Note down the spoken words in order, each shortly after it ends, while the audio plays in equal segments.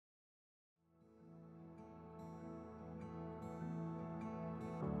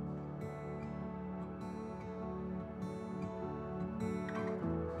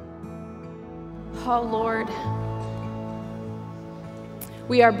Oh, Lord,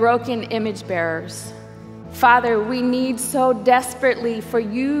 we are broken image bearers. Father, we need so desperately for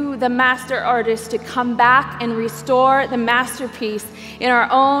you, the master artist, to come back and restore the masterpiece in our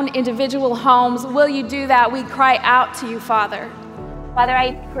own individual homes. Will you do that? We cry out to you, Father. Father,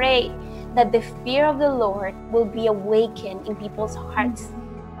 I pray that the fear of the Lord will be awakened in people's hearts.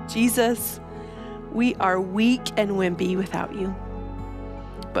 Jesus, we are weak and wimpy without you,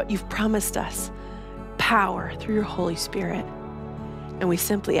 but you've promised us power through your Holy Spirit, and we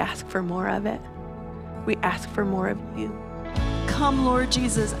simply ask for more of it. We ask for more of you. Come, Lord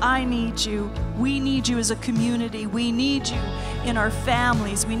Jesus, I need you. We need you as a community. We need you in our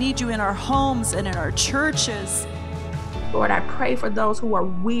families. We need you in our homes and in our churches. Lord, I pray for those who are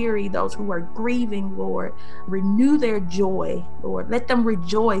weary, those who are grieving, Lord. Renew their joy, Lord. Let them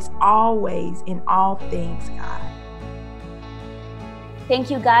rejoice always in all things, God.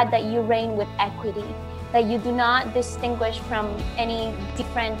 Thank you, God, that you reign with equity, that you do not distinguish from any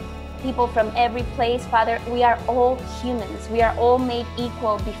different people from every place. Father, we are all humans. We are all made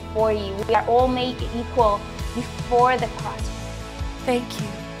equal before you. We are all made equal before the cross. Thank you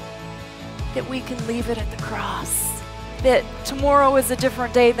that we can leave it at the cross. That tomorrow is a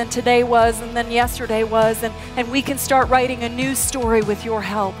different day than today was and than yesterday was, and we can start writing a new story with your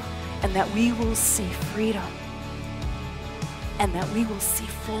help, and that we will see freedom, and that we will see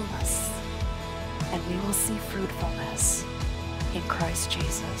fullness, and we will see fruitfulness in Christ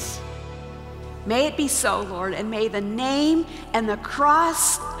Jesus. May it be so, Lord, and may the name and the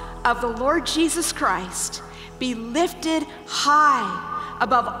cross of the Lord Jesus Christ be lifted high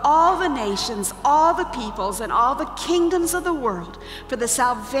above all the nations, all the peoples, and all the kingdoms of the world, for the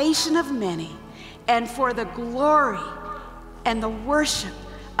salvation of many, and for the glory and the worship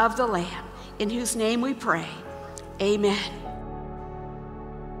of the Lamb, in whose name we pray. Amen.